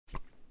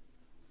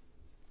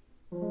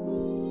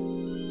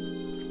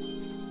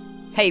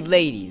Hey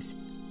ladies,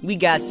 we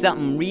got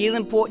something real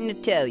important to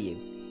tell you.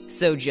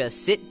 So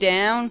just sit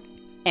down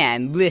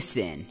and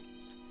listen.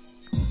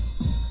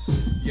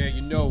 Yeah,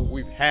 you know,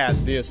 we've had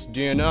this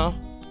dinner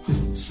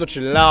such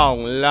a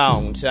long,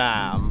 long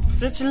time.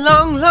 Such a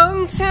long,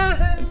 long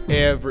time. And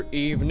every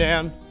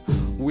evening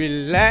we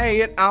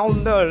lay it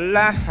on the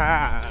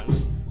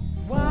line.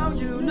 Wow,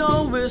 you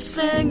know we're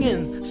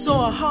singing, so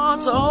our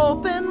hearts are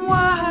open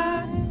wide.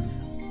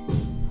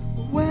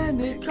 When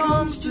it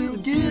comes to the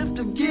gift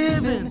of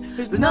giving,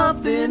 there's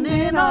nothing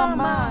in our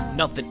mind.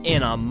 Nothing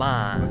in our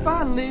mind. We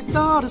finally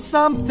thought of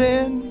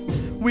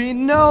something. We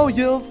know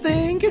you'll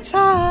think it's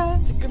high.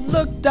 Take a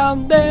look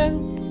down there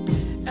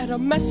at a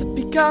mess of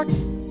peacock.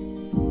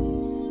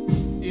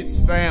 It's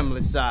family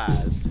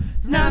sized.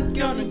 Not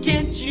gonna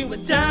get you a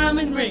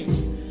diamond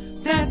ring.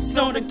 That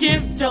sort of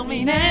gift don't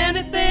mean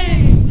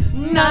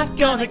anything. Not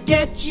gonna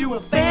get you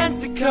a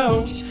fancy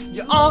coat.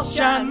 You all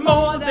shine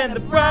more than the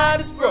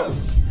brightest brooch.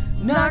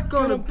 Not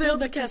gonna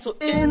build a castle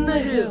in the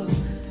hills.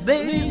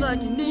 Ladies,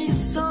 like you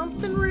need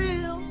something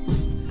real.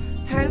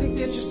 Had to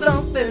get you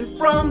something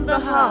from the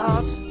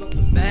heart.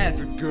 Something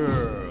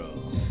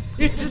Mandrigals.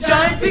 It's a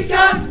giant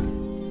peacock.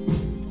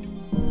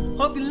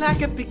 Hope you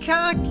like a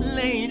peacock,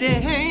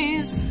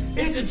 ladies.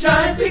 It's a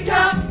giant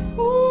peacock.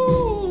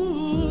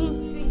 Ooh,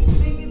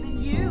 bigger than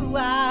you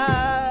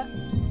are.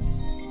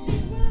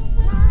 See, we're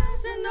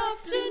wise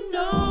enough to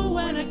know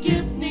when a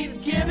gift needs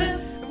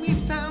giving. We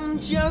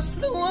found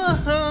just the one.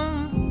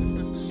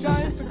 It's a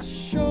giant to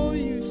show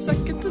you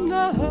second to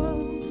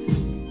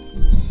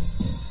none.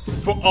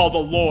 For all the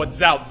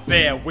lords out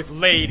there with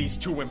ladies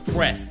to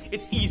impress,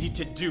 it's easy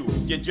to do,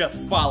 you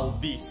just follow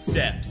these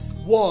steps.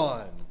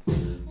 1.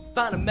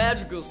 Find a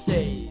magical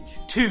stage.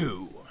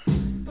 2.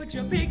 Put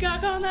your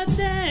peacock on that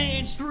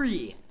stage.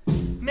 3.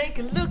 Make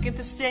a look at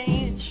the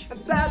stage.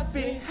 And that'd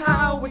be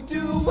how we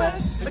do it.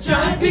 A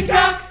giant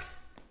peacock.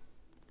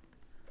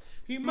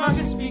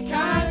 Humongous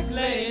peacock,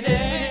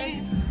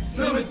 ladies.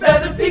 Fluid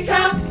feathered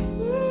peacock.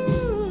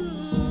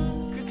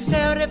 Ooh, could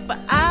sell it for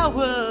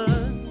hours.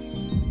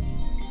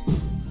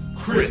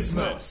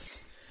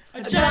 Christmas.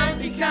 A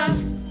giant peacock.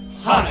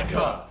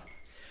 Hanukkah.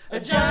 A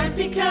giant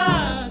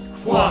peacock.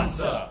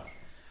 Kwanzaa.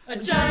 A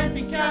giant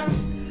peacock.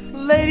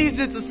 Ladies,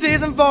 it's a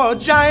season for a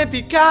giant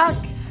peacock.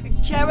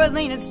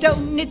 Carolina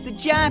Stoughton, it's a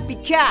giant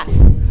peacock.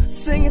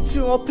 Sing it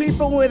to all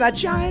people with a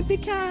giant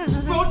peacock.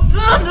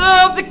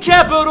 Rotunda of the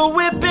Capitol,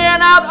 whipping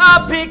out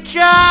a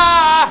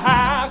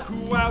peacock.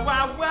 Wow,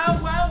 wow, wow,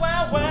 wow,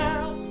 wow,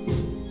 wow.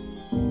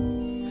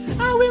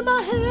 I whip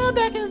my hair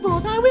back and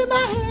forth. I whip my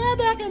hair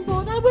back and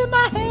forth. I whip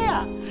my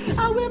hair.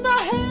 I whip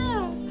my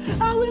hair.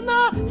 I whip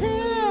my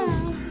hair.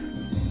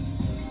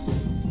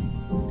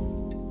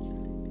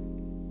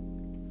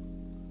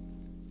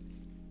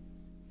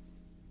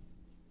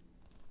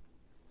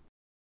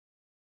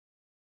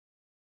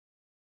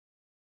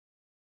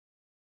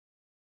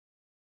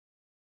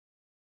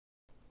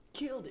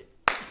 Killed it.